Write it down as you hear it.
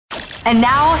And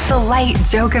now, the light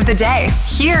joke of the day.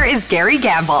 Here is Gary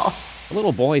Gamble. A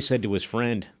little boy said to his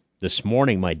friend, "This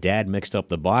morning my dad mixed up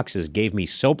the boxes, gave me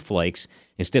soap flakes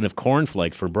instead of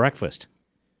cornflakes for breakfast."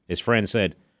 His friend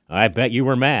said, "I bet you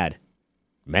were mad."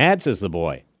 "Mad," says the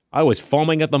boy. "I was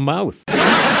foaming at the mouth."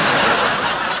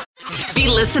 Be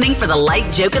listening for the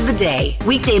light joke of the day.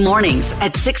 Weekday mornings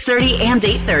at 6:30 and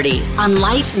 8:30 on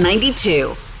Light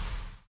 92.